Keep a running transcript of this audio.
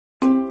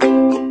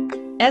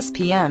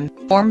SPM,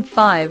 Form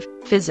 5,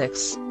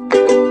 Physics.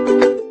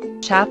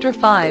 Chapter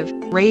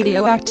 5,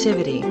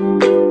 Radioactivity.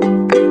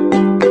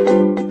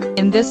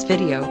 In this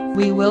video,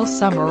 we will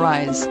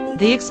summarize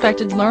the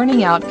expected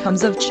learning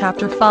outcomes of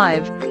Chapter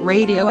 5,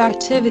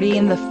 Radioactivity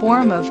in the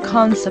form of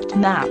concept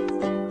map.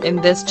 In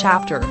this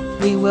chapter,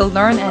 we will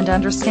learn and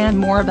understand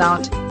more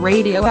about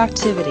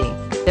radioactivity.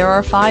 There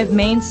are 5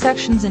 main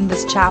sections in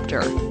this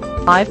chapter.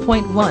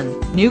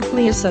 5.1,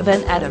 Nucleus of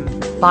an atom.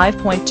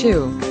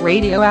 5.2,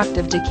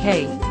 Radioactive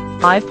Decay.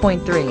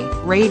 5.3,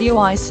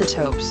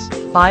 Radioisotopes.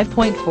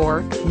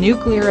 5.4,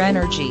 Nuclear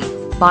Energy.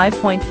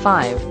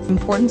 5.5,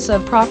 Importance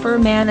of proper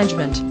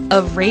management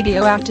of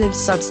radioactive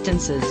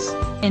substances.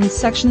 In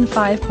section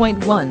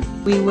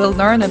 5.1, we will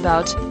learn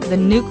about the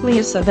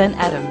nucleus of an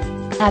atom.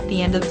 At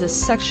the end of this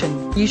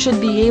section, you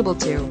should be able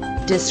to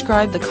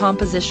describe the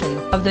composition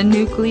of the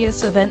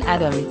nucleus of an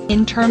atom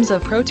in terms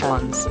of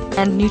protons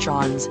and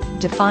neutrons,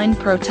 define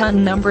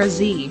proton number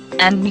Z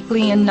and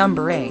nucleon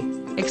number A,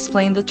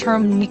 explain the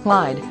term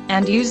nuclide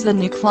and use the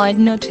nuclide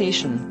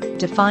notation,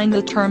 define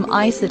the term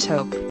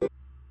isotope.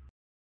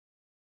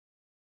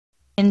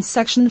 In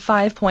section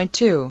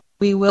 5.2,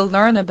 we will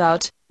learn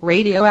about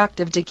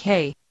radioactive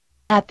decay.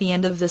 At the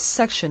end of this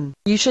section,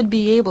 you should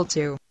be able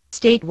to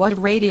state what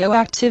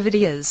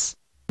radioactivity is,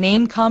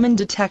 name common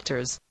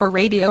detectors for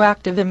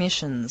radioactive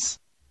emissions,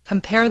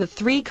 compare the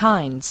 3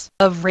 kinds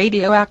of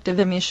radioactive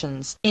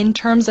emissions in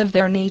terms of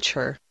their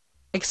nature,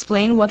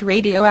 explain what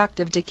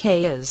radioactive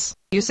decay is,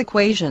 use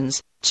equations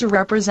to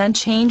represent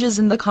changes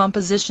in the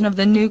composition of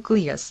the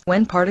nucleus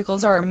when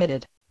particles are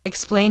emitted,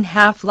 explain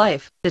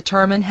half-life,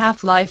 determine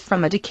half-life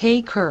from a decay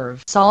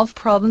curve, solve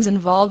problems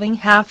involving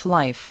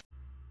half-life.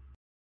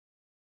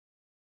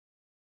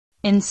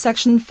 In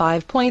section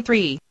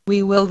 5.3,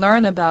 we will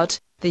learn about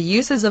the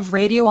uses of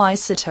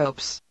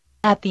radioisotopes.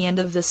 At the end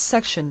of this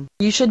section,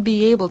 you should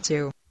be able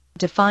to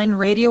define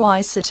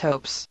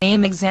radioisotopes,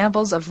 name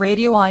examples of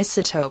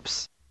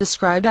radioisotopes,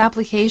 describe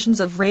applications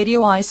of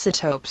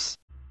radioisotopes.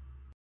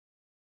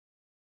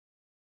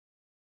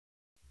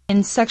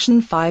 In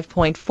section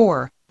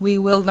 5.4, we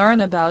will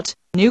learn about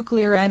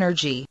nuclear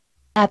energy.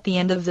 At the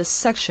end of this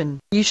section,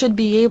 you should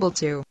be able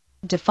to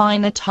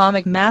define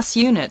atomic mass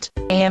unit,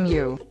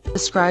 AMU,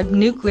 describe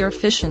nuclear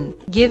fission,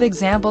 give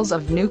examples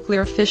of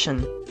nuclear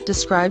fission,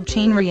 describe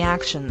chain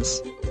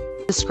reactions,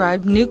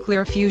 describe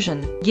nuclear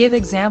fusion, give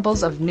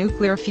examples of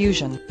nuclear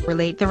fusion,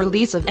 relate the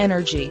release of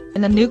energy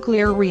in a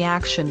nuclear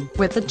reaction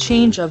with the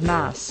change of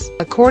mass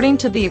according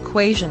to the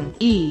equation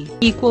E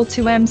equal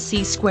to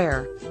mc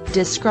square.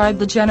 Describe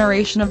the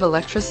generation of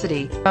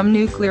electricity from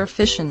nuclear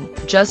fission,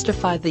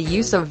 justify the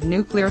use of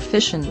nuclear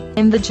fission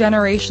in the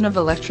generation of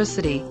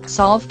electricity,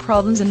 solve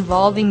problems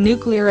involving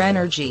nuclear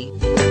energy.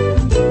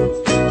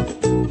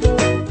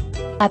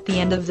 At the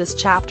end of this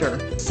chapter,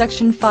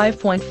 section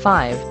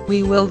 5.5,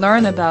 we will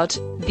learn about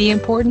the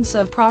importance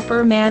of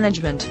proper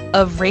management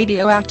of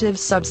radioactive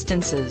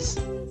substances.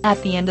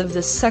 At the end of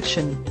this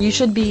section, you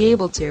should be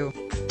able to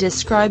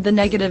describe the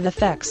negative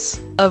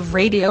effects of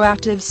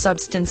radioactive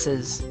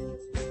substances.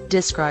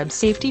 Describe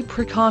safety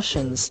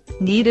precautions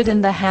needed in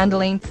the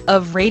handling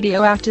of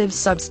radioactive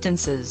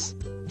substances.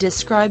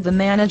 Describe the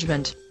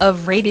management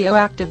of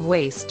radioactive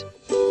waste.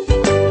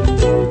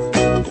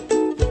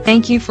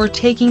 Thank you for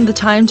taking the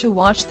time to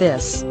watch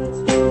this.